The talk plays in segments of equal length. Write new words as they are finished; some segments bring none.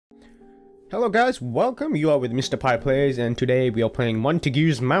Hello guys, welcome. You are with Mr. Pie Plays, and today we are playing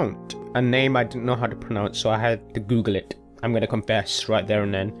Montague's Mount, a name I didn't know how to pronounce, so I had to Google it. I'm gonna confess right there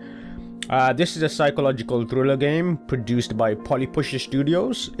and then. This is a psychological thriller game produced by Polypusher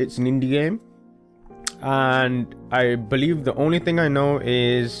Studios. It's an indie game, and I believe the only thing I know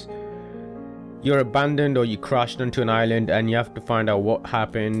is you're abandoned or you crashed onto an island and you have to find out what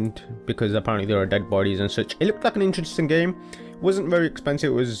happened because apparently there are dead bodies and such. It looked like an interesting game. It wasn't very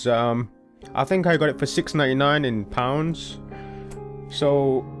expensive. It was I think I got it for £6.99 in pounds.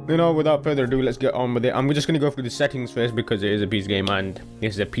 So, you know, without further ado, let's get on with it. I'm just going to go through the settings first because it is a PC game and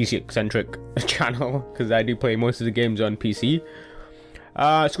this is a PC-eccentric channel because I do play most of the games on PC.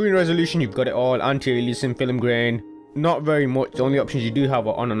 Screen resolution, you've got it all. Anti-aliasing, film grain, not very much. The only options you do have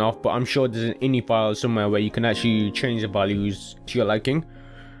are on and off, but I'm sure there's an ini file somewhere where you can actually change the values to your liking.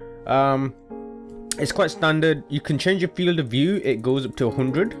 It's quite standard. You can change your field of view. It goes up to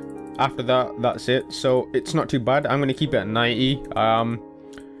 100. After that, that's it. So it's not too bad. I'm going to keep it at 90.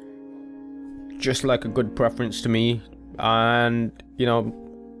 Just like a good preference to me. And, you know,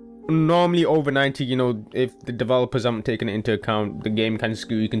 normally over 90, you know, if the developers haven't taken it into account, the game can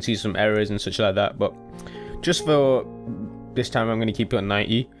skew. You can see some errors and such like that. But just for this time, I'm going to keep it at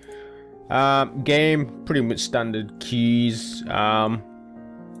 90. Game, pretty much standard keys.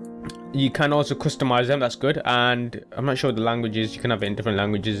 You can also customize them, that's good. And I'm not sure the languages, you can have it in different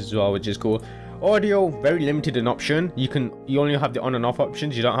languages as well, which is cool. Audio, very limited in option. You only have the on and off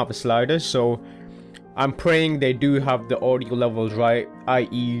options, you don't have a slider. So I'm praying they do have the audio levels right,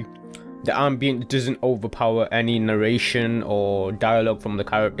 i.e. the ambient doesn't overpower any narration or dialogue from the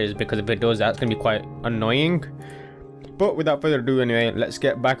characters, because if it does, that's going to be quite annoying. But without further ado, anyway, let's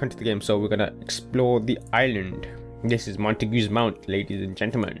get back into the game. So we're going to explore the island. This is Montague's Mount, ladies and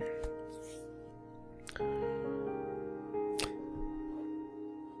gentlemen.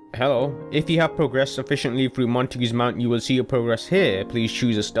 Hello. If you have progressed sufficiently through Montague's Mount, you will see your progress here. Please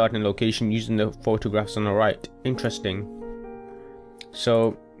choose a starting location using the photographs on the right. Interesting.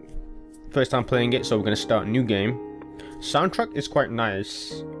 So, first time playing it, so we're going to start a new game. Soundtrack is quite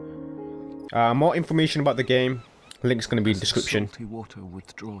nice. More information about the game, link's going to be in the description. Salty water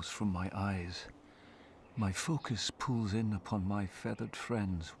withdraws from my eyes. My focus pulls in upon my feathered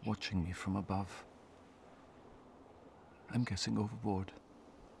friends watching me from above. I'm guessing overboard.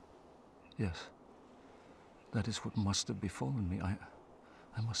 Yes, that is what must have befallen me.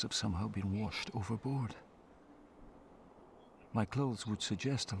 I must have somehow been washed overboard. My clothes would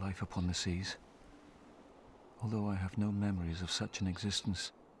suggest a life upon the seas, although I have no memories of such an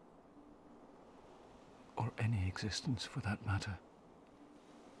existence, or any existence for that matter.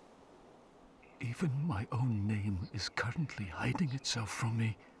 Even my own name is currently hiding itself from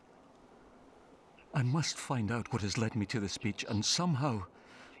me. I must find out what has led me to this beach and somehow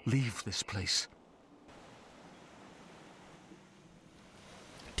leave this place.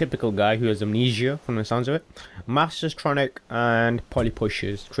 Typical guy who has amnesia from the sounds of it. Mastertronic and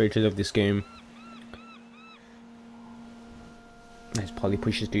Polypushers, creators of this game. There's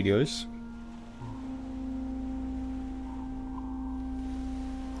Polypusher Studios.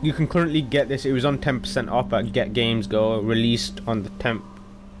 You can currently get this. It was on 10% off at Get Games Go, released on the 10th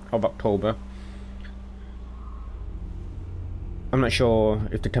of October. I'm not sure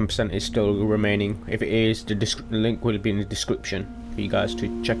if the 10% is still remaining. If it is, the link will be in the description for you guys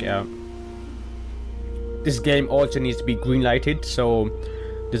to check it out. This game also needs to be green-lighted, so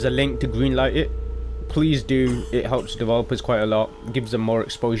there's a link to green-light it. Please do. It helps developers quite a lot. It gives them more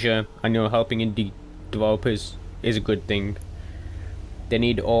exposure. I know helping indie developers is a good thing. They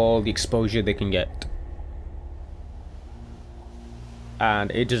need all the exposure they can get. And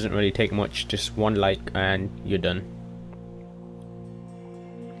it doesn't really take much. Just one like and you're done.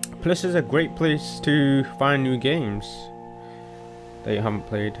 Plus, it's a great place to find new games that you haven't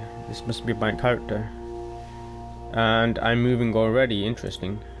played. This must be my character. And I'm moving already.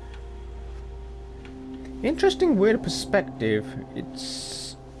 Interesting. Interesting weird perspective.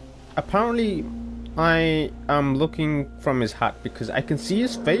 It's... apparently, I am looking from his hat because I can see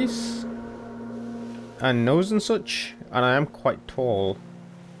his face and nose and such. And I am quite tall.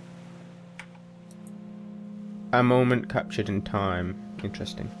 A moment captured in time.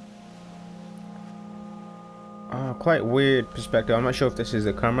 Interesting. Quite weird perspective. I'm not sure if this is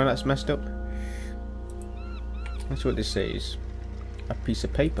the camera that's messed up. That's what this says. A piece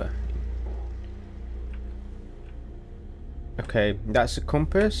of paper. Okay, that's a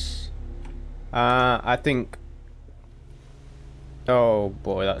compass. I think... oh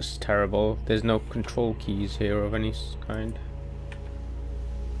boy, that's terrible. There's no control keys here of any kind.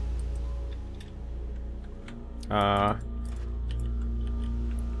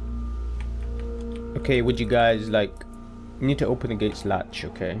 Okay, would you guys like... You need to open the gates latch,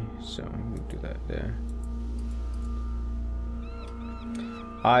 okay? So, I'm gonna do that there.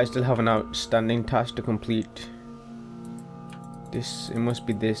 I still have an outstanding task to complete. This, it must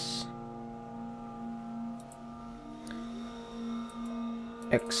be this.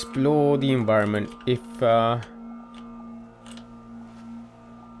 Explore the environment. If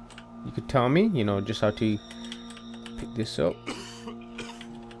you could tell me, you know, just how to pick this up,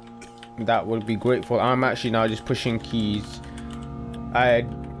 that would be grateful. I'm actually now just pushing keys. I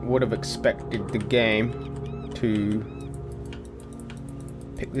would have expected the game to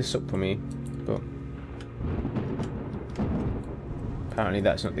pick this up for me, but apparently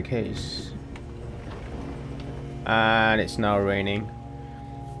that's not the case. And it's now raining.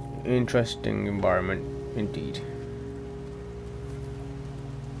 Interesting environment indeed.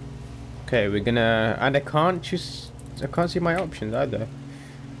 Okay, we're gonna... And I can't see my options either.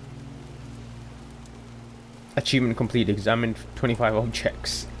 Achievement complete. Examined 25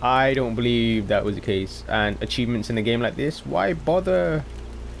 objects. I don't believe that was the case. And achievements in a game like this, why bother?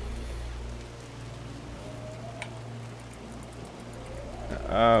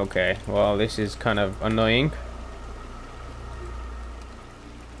 Okay, well, this is kind of annoying.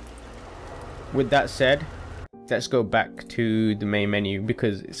 With that said, let's go back to the main menu,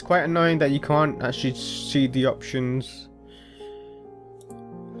 because it's quite annoying that you can't actually see the options.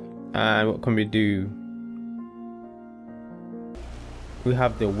 And what can we do? We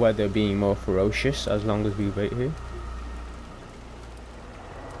have the weather being more ferocious as long as we wait here.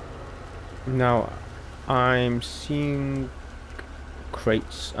 Now, I'm seeing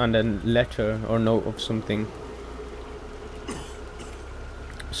crates and a letter or note of something.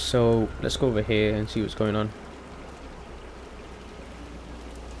 So let's go over here and see what's going on.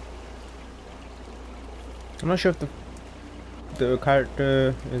 I'm not sure if the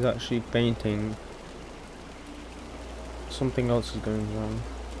character is actually fainting. Something else is going wrong.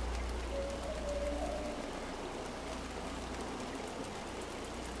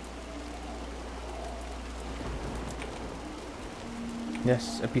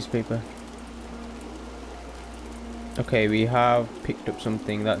 Yes, a piece of paper. Okay, we have picked up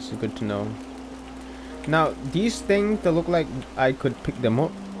something. That's good to know. Now, these things, they look like I could pick them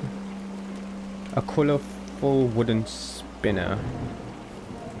up. A colorful wooden spinner.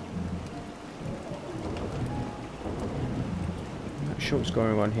 Not sure what's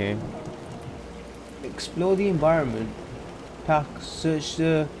going on here. Explore the environment. Task: search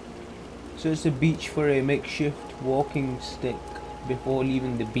the beach for a makeshift walking stick before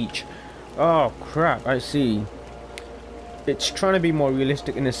leaving the beach. Oh crap! I see. It's trying to be more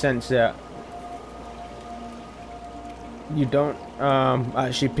realistic in the sense that you don't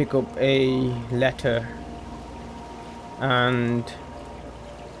actually pick up a letter and,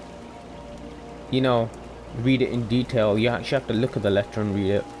 you know, read it in detail. You actually have to look at the letter and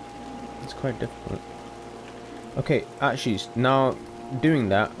read it. It's quite difficult. Okay, actually, now doing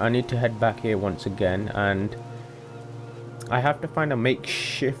that, I need to head back here once again, and I have to find a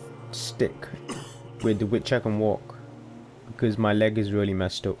makeshift stick with which I can walk, because my leg is really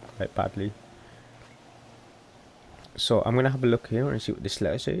messed up quite badly. So I'm gonna have a look here and see what this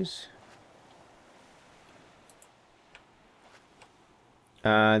letter says.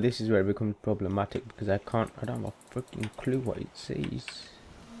 This is where it becomes problematic, because I don't have a freaking clue what it says.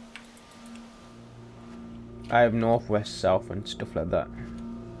 I have north, west, south and stuff like that.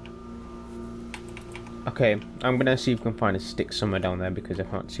 Okay, I'm gonna see if we can find a stick somewhere down there, because I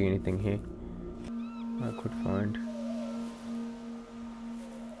can't see anything here I could find.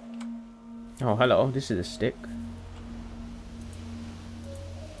 Oh, hello, this is a stick.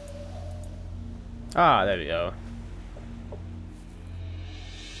 Ah, there we go.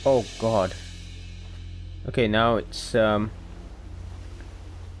 Oh god. Okay, now it's the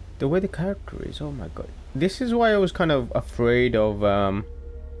way the character is. Oh my god. This is why I was kind of afraid of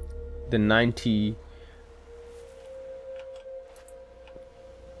the 90.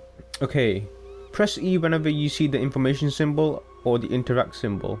 Okay, press E whenever you see the information symbol or the interact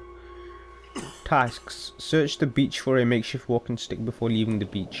symbol. Tasks: search the beach for a makeshift walking stick before leaving the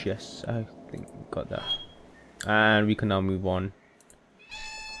beach. Yes, I think we got that. And we can now move on.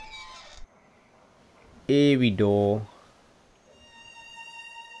 Eerie door.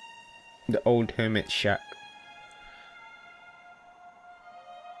 The old hermit shack.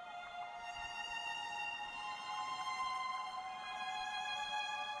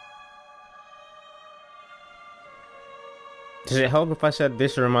 Does it help if I said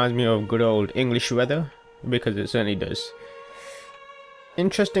this reminds me of good old English weather? Because it certainly does.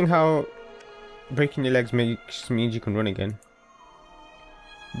 Interesting how breaking your legs means you can run again.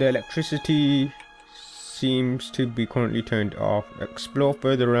 The electricity seems to be currently turned off. Explore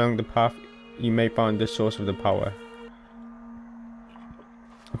further along the path. You may find the source of the power.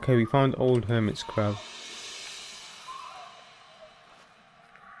 Okay, we found old hermit's crab.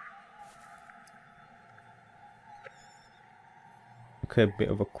 Okay, a bit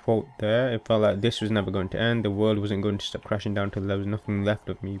of a quote there. It felt like this was never going to end. The world wasn't going to stop crashing down till there was nothing left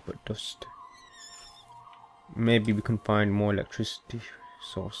of me but dust. Maybe we can find more electricity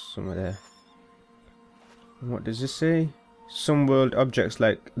source somewhere there. What does this say? Some world objects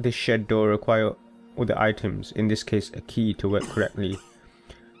like this shed door require other items, in this case a key, to work correctly.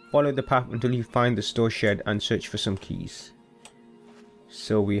 Follow the path until you find the store shed and search for some keys.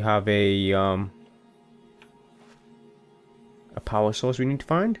 So we have a power source we need to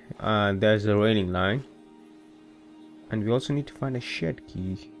find. There's a railing line. And we also need to find a shed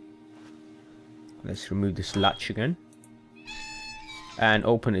key. Let's remove this latch again. And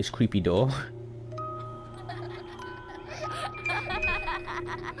open this creepy door.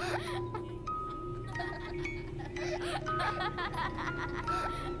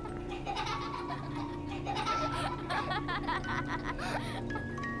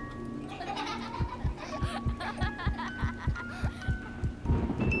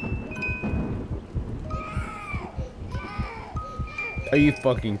 Are you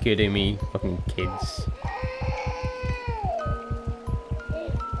fucking kidding me? Fucking kids.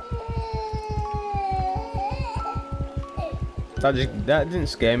 That didn't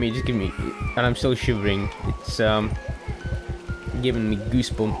scare me, it just gave me, and I'm still shivering. It's giving me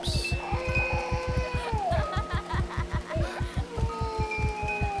goosebumps.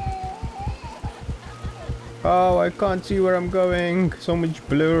 Oh, I can't see where I'm going. So much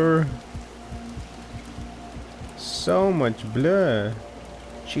blur. So much blur.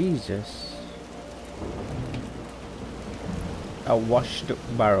 Jesus. A washed up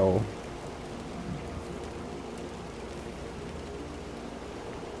barrel.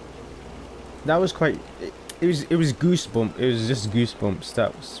 That was quite. It was goosebumps. It was just goosebumps.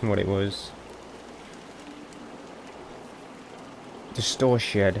 That's what it was. The store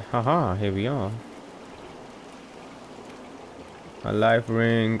shed. Haha. Here we are. A life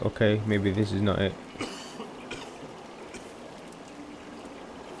ring. Okay, maybe this is not it.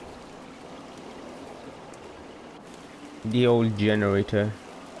 The old generator.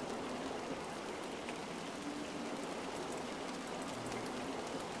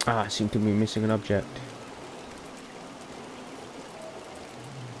 Ah, I seem to be missing an object.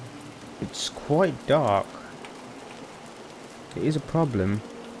 It's quite dark. It is a problem.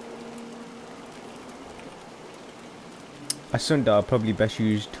 A sundial probably best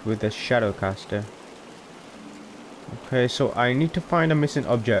used with a shadow caster. Okay, so I need to find a missing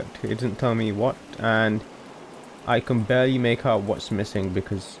object. It doesn't tell me what, and I can barely make out what's missing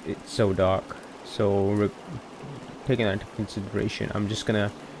because it's so dark. So taking that into consideration, I'm just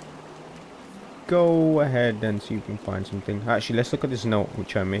gonna go ahead and see if we can find something. Actually, let's look at this note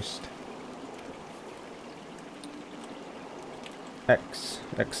which I missed. X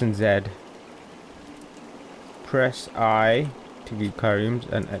and Z. Press I to view carry-items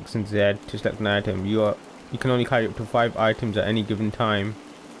and X and Z to select an item. You can only carry up to 5 items at any given time.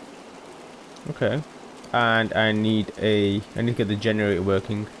 Okay. And I need to get the generator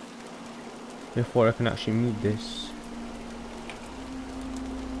working before I can actually move this.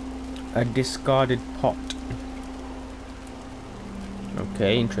 A discarded pot.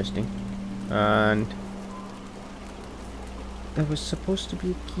 Okay, interesting. And there was supposed to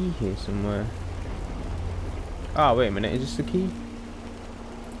be a key here somewhere. Ah, wait a minute, is this the key?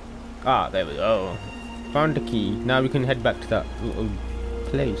 Ah, there we go. Found the key. Now we can head back to that little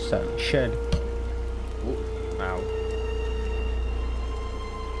place, that shed. Ooh, ow.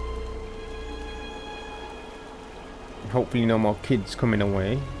 Hopefully no more kids coming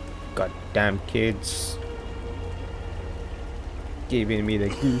away. Goddamn kids. Giving me the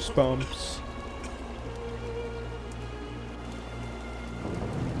goosebumps.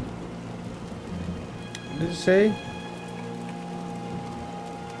 What does it say?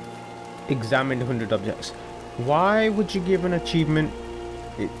 Examined 100 objects. Why would you give an achievement?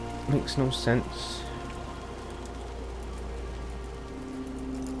 It makes no sense.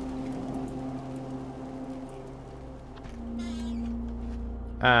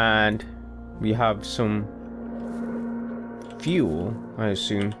 And we have some fuel, I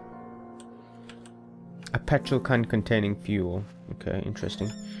assume. A petrol can containing fuel. Okay,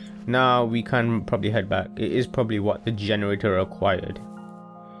 interesting. Now we can probably head back. It is probably what the generator required.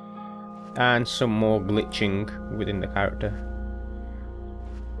 And some more glitching within the character.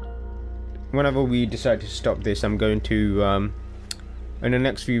 Whenever we decide to stop this, I'm going to in the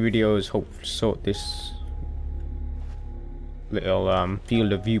next few videos hope sort this little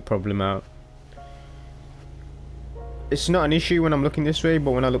field of view problem out. It's not an issue when I'm looking this way,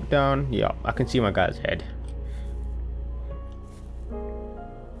 but when I look down, yeah, I can see my guy's head.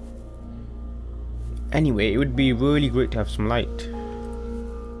 Anyway, it would be really great to have some light.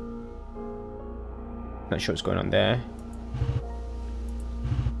 Not sure what's going on there.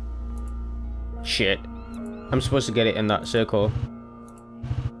 Shit. I'm supposed to get it in that circle.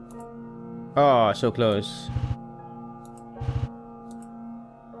 Oh, so close.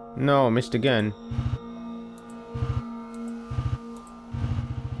 No, missed again.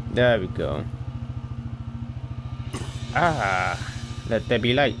 There we go. Ah, let there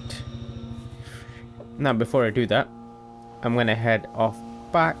be light. Now, before I do that, I'm gonna head off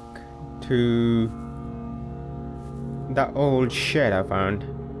back to that old shed I found.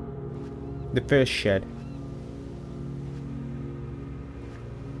 The first shed.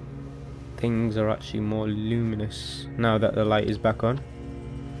 Things are actually more luminous now that the light is back on.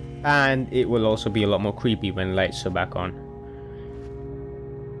 And it will also be a lot more creepy when lights are back on.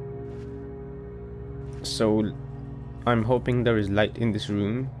 So I'm hoping there is light in this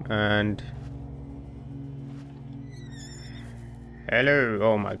room. And hello,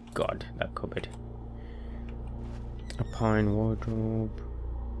 oh my god, that cupboard. A pine wardrobe,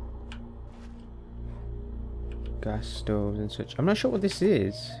 gas stoves and such. I'm not sure what this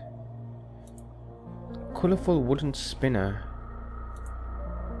is. Colourful wooden spinner.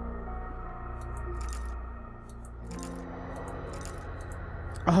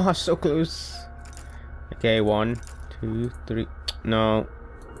 Oh, so close. Okay, 1, 2, 3. No.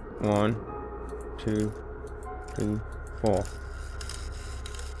 1, 2, 3, 4.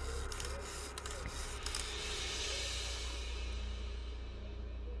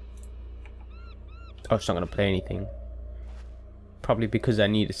 Oh, it's not gonna play anything. Probably because I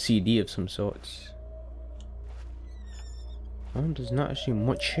need a CD of some sorts. Oh, there's not actually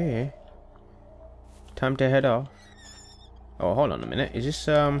much here. Time to head off. Oh, hold on a minute. Is this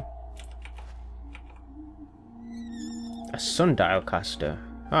a sundial caster?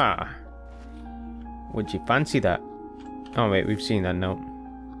 Ah. Would you fancy that? Oh wait, we've seen that note.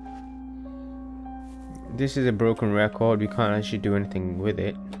 This is a broken record. We can't actually do anything with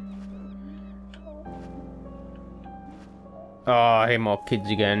it. Oh, I hear more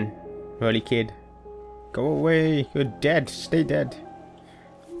kids again. Really, kid? Go away. You're dead. Stay dead.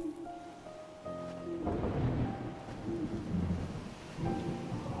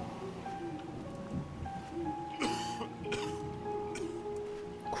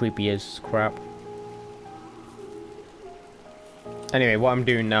 Creepy as crap. Anyway, what I'm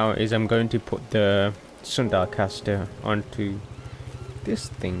doing now is I'm going to put the sundial caster onto this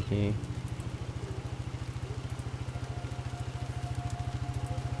thing here.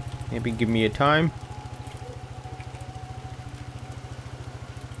 Maybe give me a time.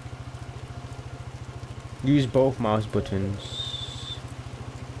 Use both mouse buttons.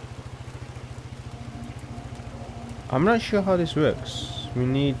 I'm not sure how this works. We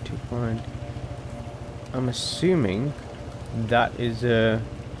need to find... I'm assuming that is a...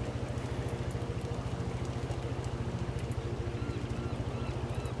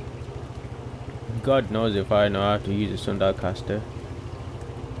 God knows if I know how to use a sundial caster.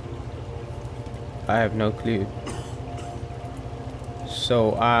 I have no clue.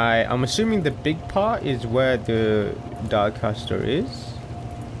 So I'm assuming the big part is where the dial caster is.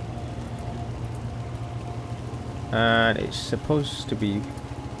 And it's supposed to be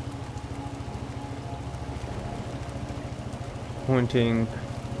pointing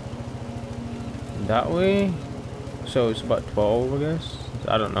that way. So it's about 12, I guess.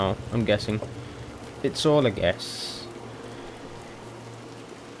 I don't know. I'm guessing. It's all a guess.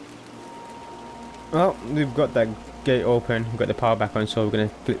 Well, we've got that gate open. We've got the power back on, so we're going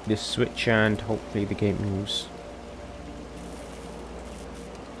to flip this switch and hopefully the gate moves.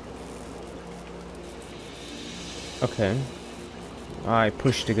 Okay. I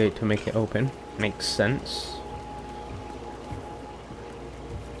pushed the gate to make it open. Makes sense.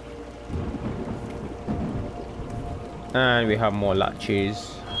 And we have more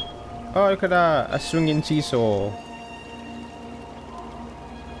latches. Oh, look at that! A swinging seesaw.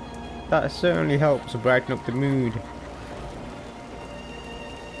 That certainly helps brighten up the mood.